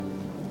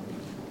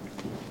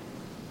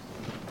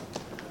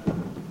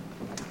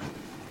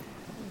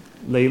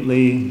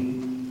Lately,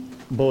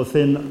 both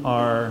in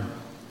our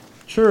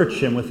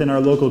church and within our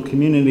local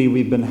community,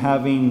 we've been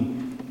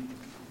having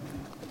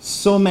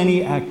so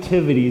many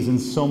activities and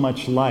so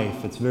much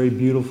life. It's very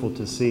beautiful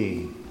to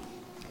see.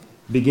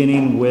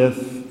 Beginning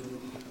with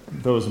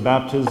those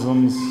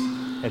baptisms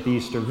at the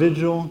Easter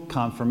Vigil,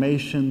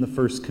 confirmation, the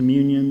first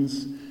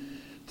communions.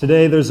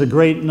 Today, there's a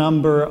great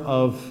number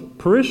of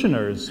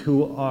parishioners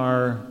who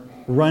are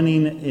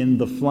running in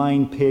the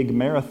Flying Pig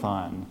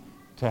Marathon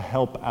to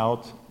help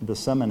out the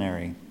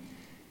seminary.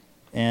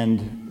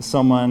 And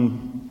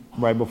someone,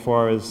 right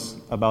before I was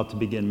about to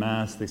begin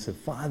Mass, they said,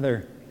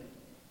 "Father,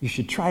 you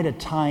should try to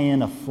tie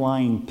in a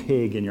flying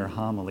pig in your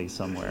homily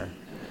somewhere."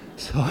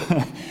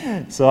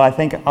 So I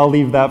think I'll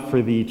leave that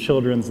for the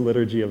children's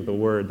liturgy of the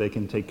Word. They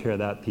can take care of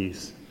that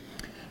piece.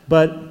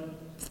 But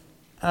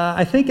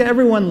I think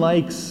everyone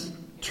likes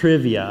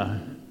trivia.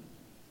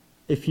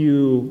 If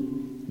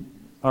you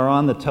are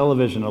on the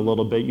television a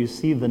little bit, you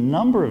see the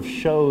number of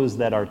shows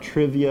that are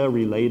trivia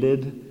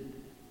related.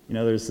 You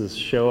know, there's this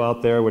show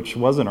out there which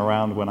wasn't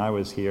around when I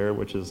was here,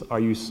 which is Are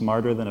You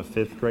Smarter Than a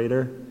Fifth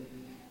Grader?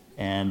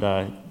 And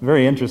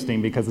very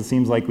interesting because it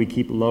seems like we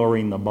keep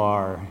lowering the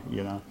bar,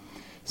 you know.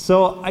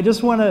 So I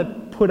just want to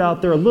put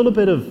out there a little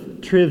bit of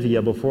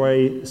trivia before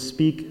I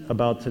speak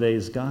about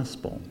today's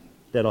gospel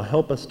that'll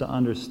help us to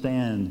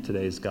understand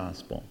today's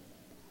gospel.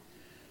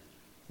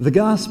 The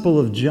Gospel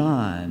of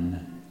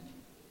John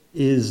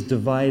is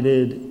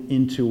divided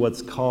into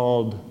what's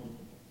called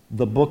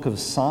the Book of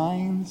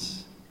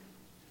Signs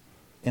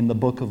and the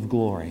Book of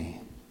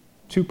Glory.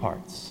 2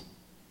 parts.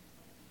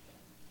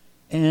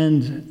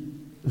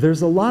 And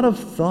there's a lot of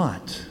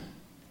thought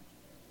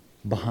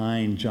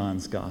behind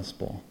John's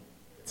Gospel.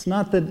 It's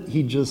not that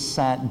he just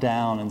sat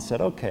down and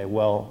said, okay,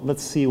 well,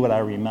 let's see what I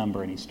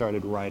remember, and he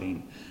started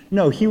writing.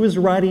 No, he was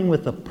writing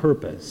with a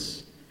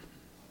purpose.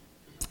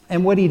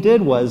 And what he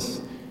did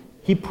was,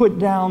 he put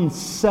down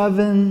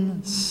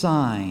 7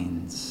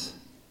 signs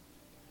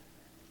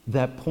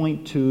that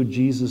point to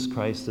Jesus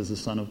Christ as the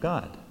Son of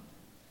God.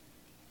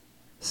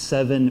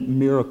 7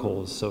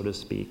 miracles, so to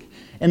speak.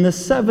 And the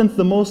 7th,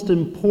 the most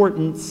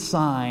important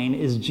sign,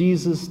 is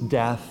Jesus'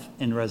 death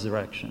and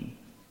resurrection.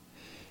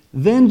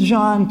 Then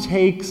John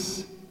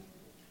takes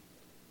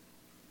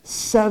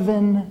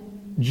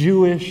 7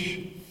 Jewish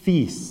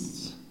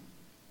feasts.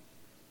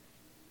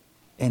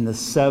 And the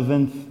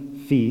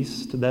 7th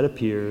feast that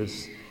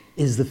appears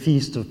is the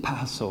Feast of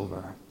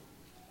Passover,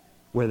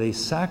 where they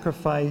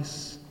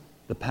sacrifice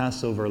the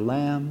Passover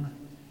lamb,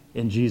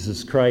 and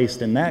Jesus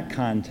Christ, in that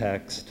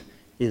context,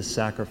 is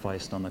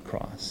sacrificed on the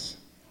cross.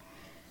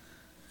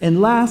 And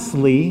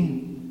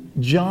lastly,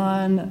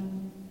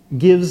 John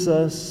gives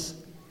us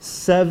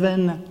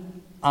 7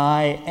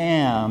 I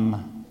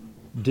am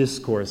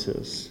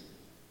discourses.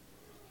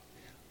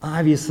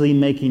 Obviously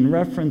making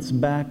reference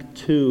back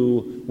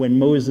to when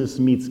Moses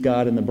meets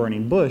God in the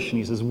burning bush, and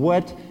he says,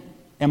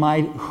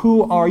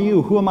 who are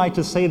you? Who am I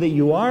to say that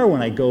you are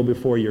when I go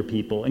before your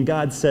people? And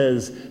God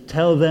says,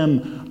 tell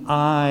them,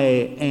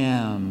 I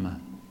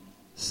am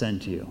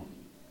sent you.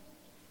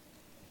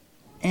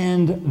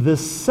 And the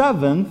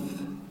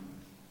 7th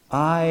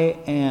I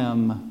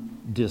am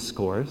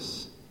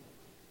discourse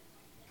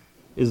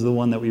is the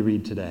one that we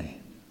read today.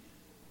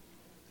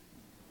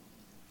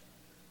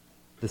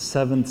 The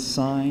 7th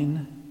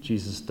sign,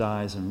 Jesus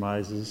dies and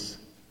rises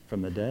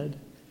from the dead.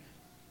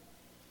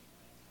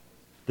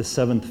 The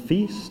 7th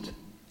feast,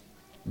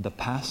 the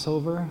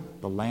Passover,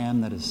 the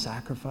lamb that is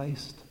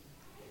sacrificed.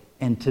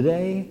 And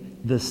today,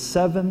 the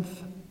 7th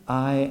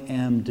I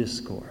am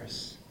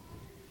discourse.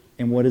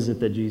 And what is it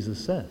that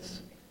Jesus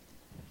says?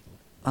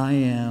 I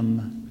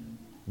am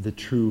the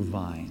true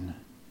vine.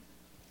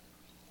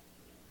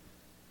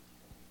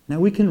 Now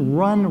we can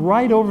run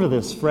right over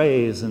this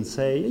phrase and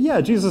say,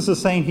 yeah, Jesus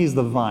is saying he's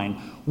the vine.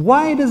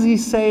 Why does he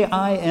say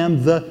I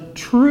am the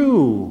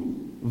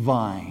true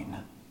vine?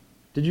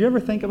 Did you ever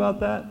think about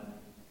that?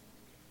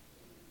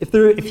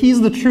 If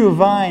he's the true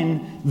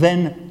vine,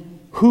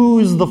 then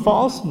who's the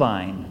false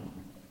vine?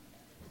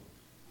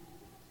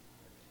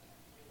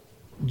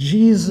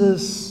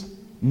 Jesus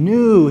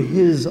knew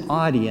his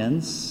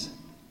audience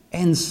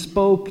and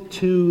spoke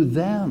to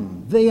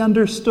them. They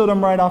understood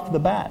him right off the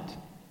bat.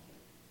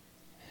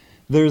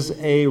 There's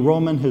a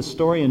Roman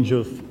historian,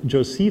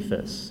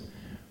 Josephus,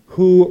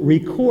 who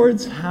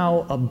records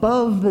how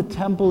above the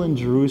temple in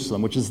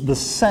Jerusalem, which is the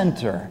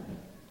center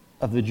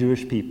of the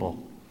Jewish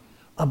people,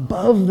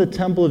 above the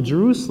temple of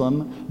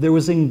Jerusalem, there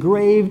was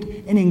engraved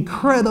an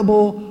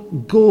incredible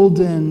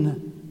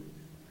golden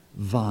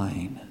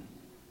vine.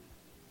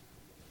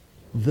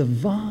 The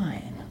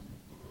vine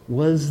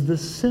was the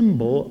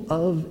symbol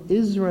of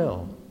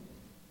Israel.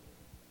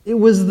 It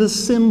was the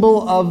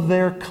symbol of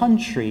their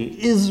country.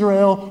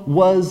 Israel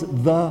was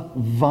the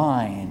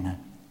vine,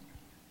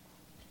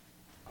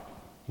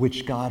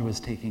 which God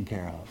was taking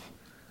care of.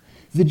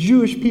 The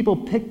Jewish people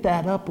picked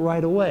that up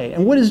right away.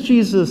 And what is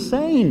Jesus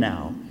saying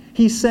now?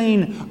 He's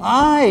saying,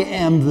 I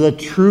am the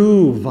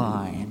true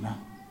vine.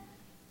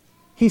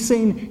 He's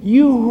saying,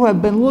 you who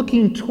have been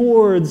looking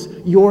towards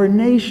your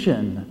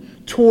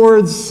nation,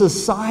 towards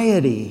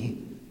society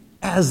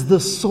as the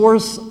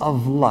source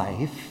of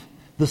life,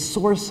 the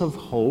source of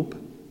hope,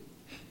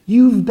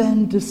 you've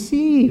been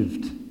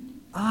deceived.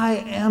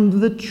 I am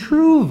the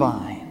true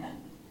vine.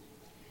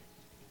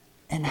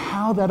 And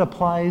how that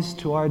applies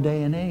to our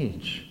day and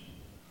age.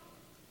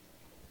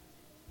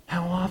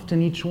 How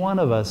often each one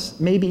of us,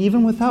 maybe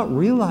even without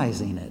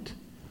realizing it,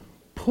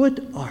 put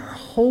our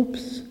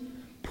hopes,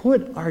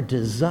 put our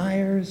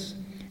desires,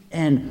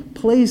 and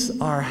place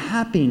our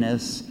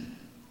happiness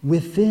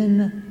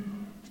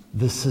within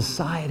the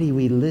society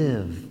we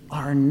live,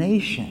 our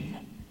nation.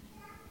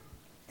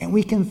 And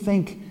we can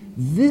think,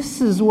 this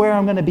is where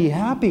I'm going to be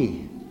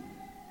happy.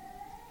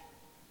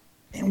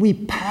 And we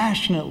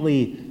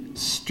passionately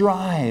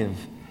strive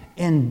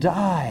and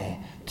die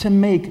to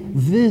make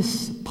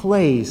this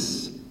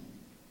place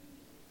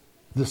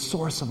the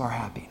source of our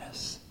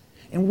happiness.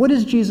 And what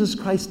does Jesus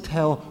Christ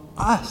tell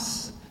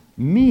us?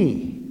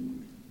 Me.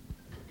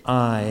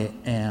 I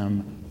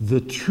am the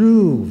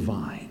true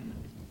vine.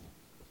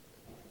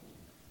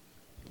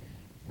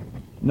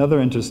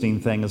 Another interesting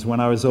thing is when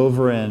I was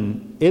over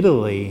in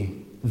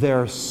Italy, there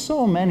are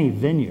so many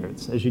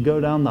vineyards. As you go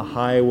down the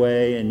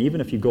highway, and even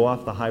if you go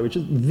off the highway,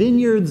 just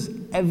vineyards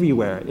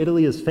everywhere.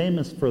 Italy is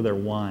famous for their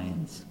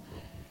wines.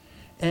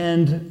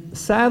 And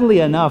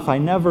sadly enough, I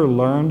never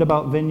learned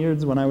about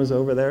vineyards when I was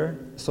over there.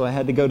 So I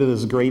had to go to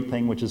this great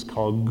thing which is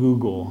called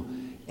Google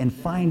and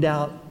find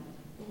out.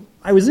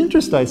 I was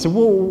interested. I said,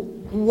 well,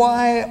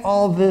 why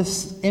all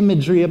this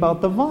imagery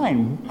about the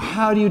vine?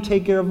 How do you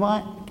take care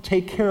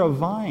of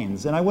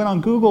vines? And I went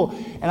on Google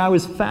and I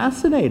was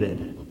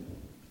fascinated.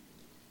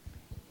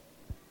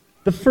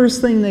 The first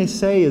thing they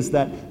say is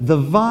that the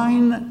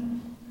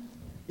vine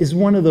is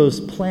one of those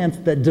plants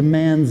that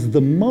demands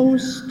the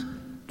most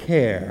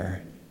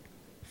care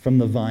from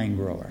the vine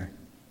grower.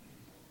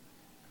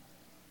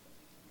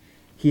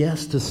 He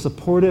has to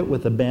support it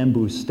with a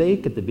bamboo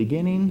stake at the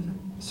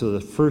beginning, so the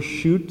first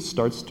shoot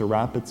starts to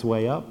wrap its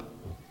way up.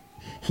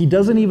 He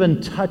doesn't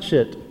even touch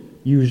it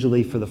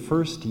usually for the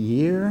first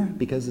year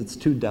because it's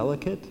too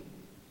delicate.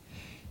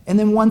 And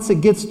then once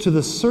it gets to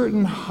the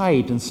certain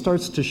height and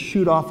starts to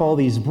shoot off all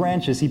these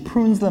branches, he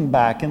prunes them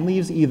back and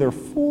leaves either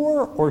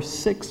 4 or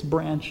 6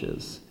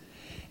 branches.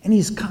 And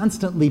he's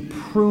constantly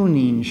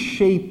pruning,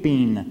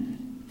 shaping,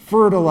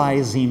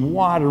 fertilizing,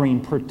 watering,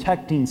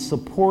 protecting,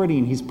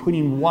 supporting. He's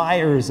putting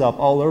wires up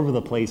all over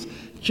the place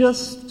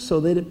just so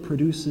that it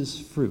produces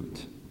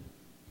fruit.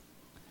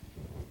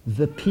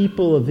 The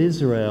people of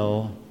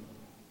Israel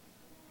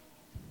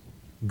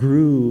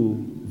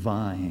grew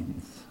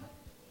vines.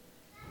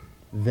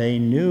 They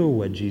knew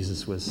what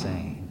Jesus was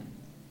saying.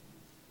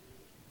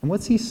 And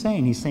what's he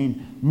saying? He's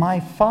saying, my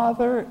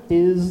Father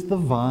is the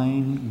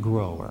vine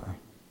grower.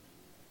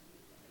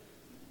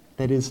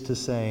 That is to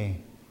say,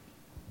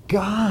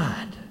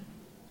 God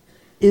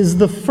is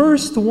the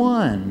first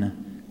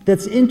one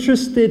that's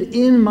interested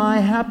in my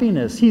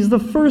happiness. He's the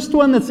first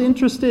one that's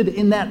interested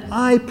in that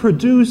I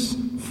produce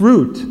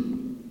fruit.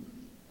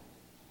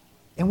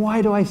 And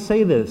why do I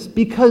say this?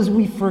 Because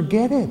we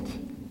forget it.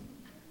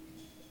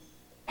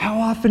 How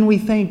often we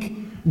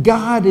think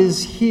God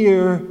is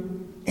here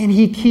and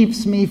he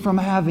keeps me from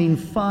having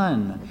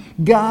fun.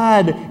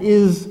 God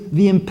is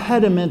the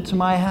impediment to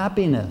my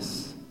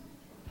happiness.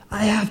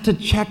 I have to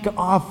check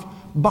off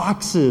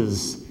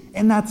boxes,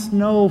 and that's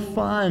no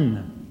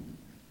fun.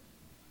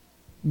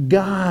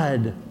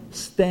 God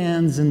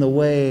stands in the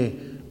way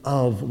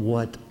of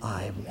what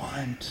I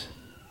want.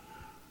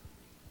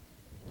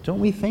 Don't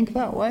we think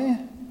that way?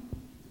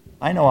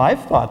 I know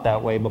I've thought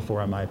that way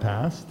before in my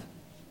past.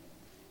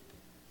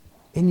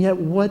 And yet,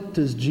 what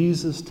does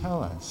Jesus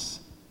tell us?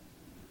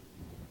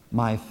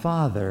 My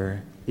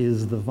Father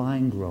is the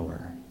vine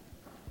grower.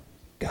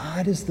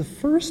 God is the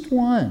first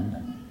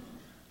one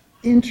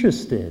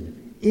interested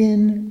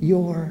in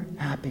your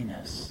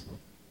happiness.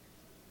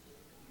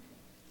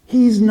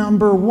 He's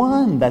number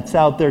one that's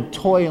out there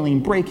toiling,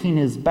 breaking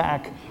his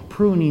back,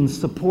 pruning,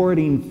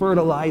 supporting,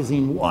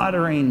 fertilizing,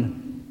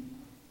 watering.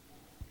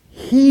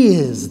 He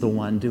is the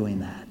one doing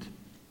that.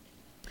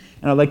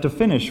 And I'd like to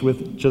finish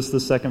with just the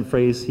second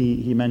phrase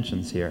he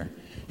mentions here.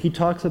 He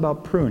talks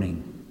about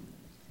pruning.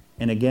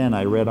 And again,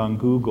 I read on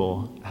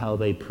Google how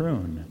they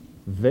prune.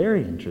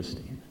 Very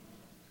interesting.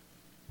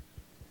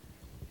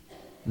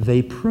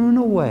 They prune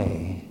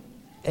away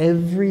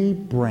every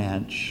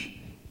branch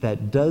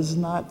that does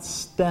not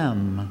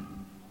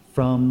stem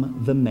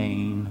from the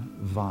main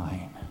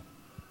vine.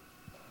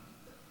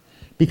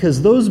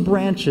 Because those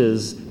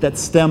branches that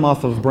stem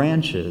off of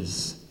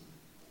branches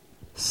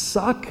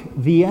suck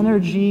the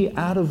energy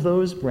out of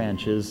those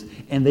branches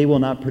and they will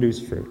not produce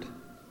fruit.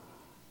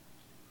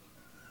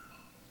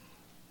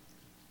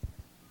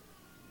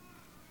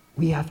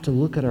 We have to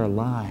look at our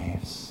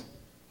lives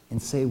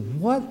and say,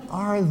 what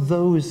are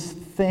those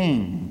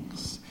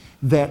things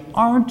that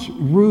aren't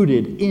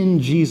rooted in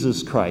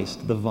Jesus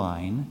Christ, the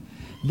vine,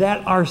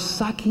 that are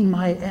sucking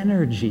my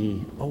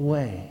energy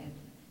away?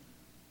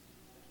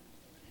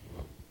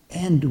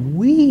 And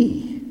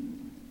we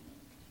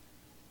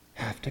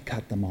have to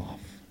cut them off.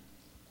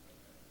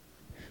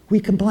 We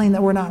complain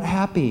that we're not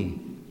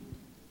happy.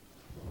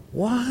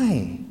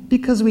 Why?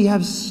 Because we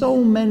have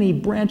so many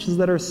branches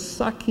that are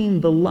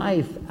sucking the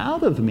life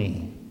out of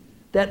me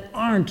that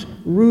aren't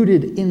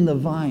rooted in the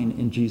vine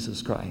in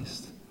Jesus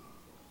Christ.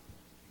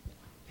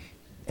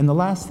 And the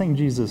last thing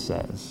Jesus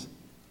says,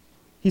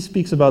 he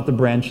speaks about the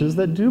branches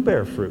that do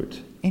bear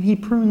fruit, and he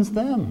prunes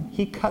them.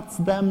 He cuts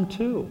them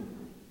too.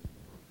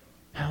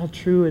 How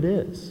true it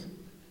is.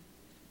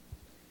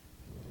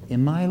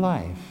 In my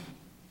life,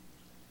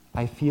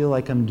 I feel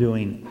like I'm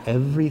doing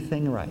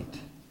everything right.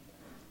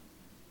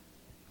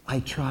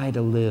 I try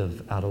to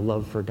live out of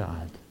love for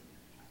God.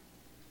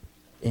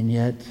 And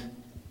yet,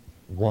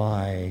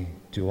 why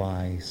do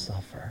I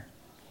suffer?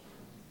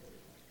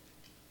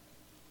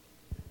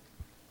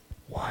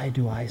 Why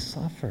do I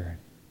suffer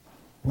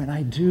when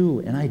I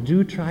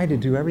do try to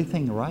do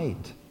everything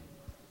right?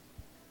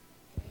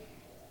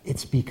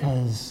 It's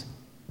because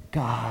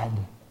God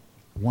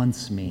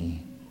wants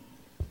me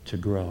to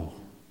grow.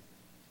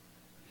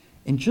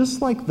 And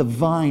just like the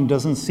vine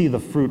doesn't see the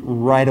fruit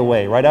right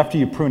away, right after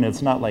you prune it,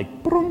 it's not like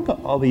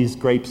all these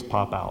grapes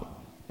pop out.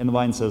 And the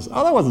vine says,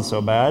 oh, that wasn't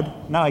so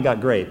bad. Now I got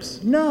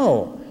grapes.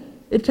 No,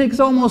 it takes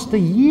almost a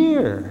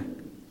year.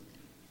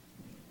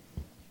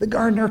 The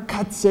gardener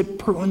cuts it,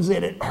 prunes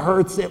it, it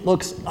hurts, it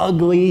looks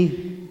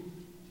ugly.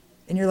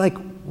 And you're like,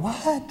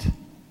 what?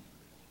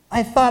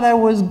 I thought I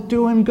was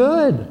doing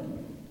good.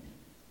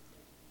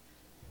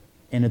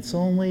 And it's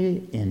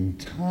only in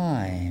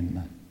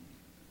time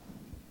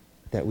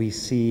that we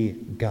see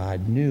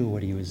God knew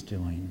what he was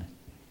doing,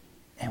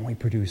 and we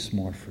produce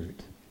more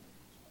fruit.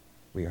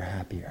 We are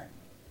happier.